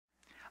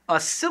A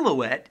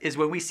silhouette is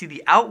when we see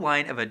the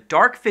outline of a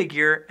dark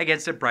figure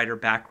against a brighter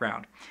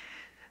background.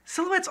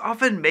 Silhouettes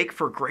often make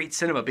for great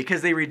cinema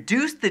because they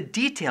reduce the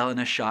detail in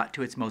a shot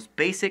to its most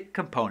basic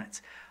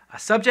components, a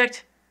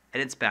subject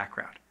and its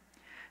background.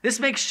 This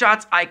makes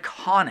shots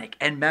iconic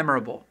and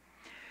memorable.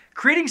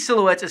 Creating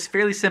silhouettes is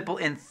fairly simple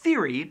in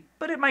theory,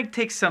 but it might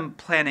take some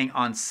planning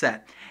on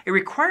set. It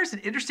requires an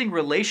interesting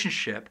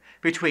relationship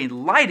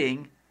between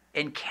lighting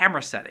and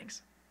camera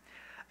settings.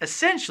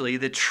 Essentially,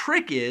 the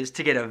trick is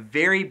to get a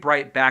very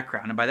bright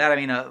background, and by that I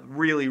mean a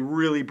really,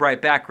 really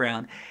bright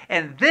background,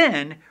 and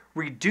then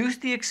reduce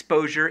the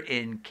exposure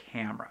in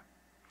camera.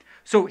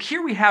 So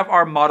here we have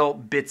our model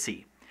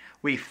Bitsy.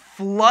 We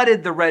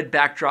flooded the red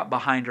backdrop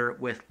behind her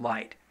with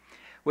light.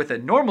 With a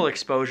normal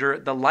exposure,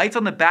 the lights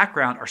on the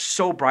background are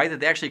so bright that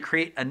they actually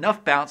create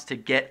enough bounce to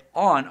get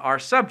on our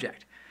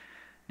subject.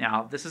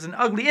 Now, this is an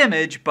ugly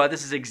image, but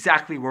this is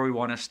exactly where we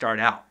want to start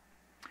out.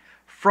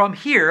 From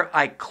here,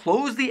 I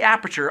close the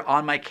aperture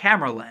on my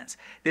camera lens.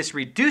 This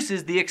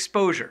reduces the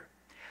exposure.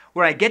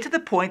 When I get to the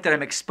point that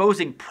I'm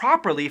exposing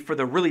properly for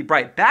the really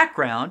bright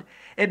background,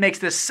 it makes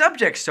the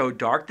subject so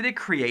dark that it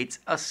creates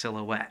a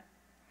silhouette.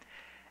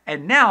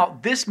 And now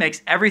this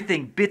makes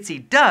everything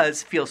Bitsy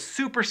does feel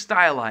super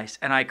stylized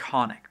and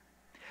iconic.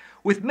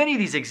 With many of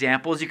these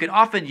examples, you can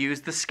often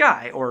use the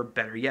sky, or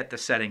better yet the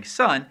setting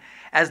sun,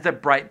 as the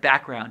bright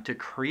background to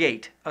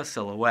create a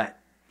silhouette.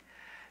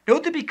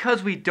 Note that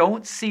because we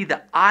don't see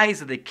the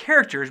eyes of the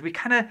characters, we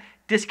kind of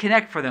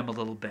disconnect from them a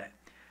little bit.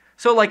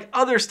 So like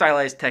other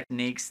stylized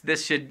techniques,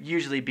 this should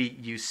usually be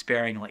used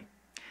sparingly.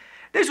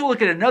 Next we'll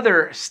look at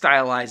another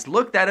stylized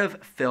look, that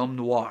of film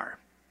noir.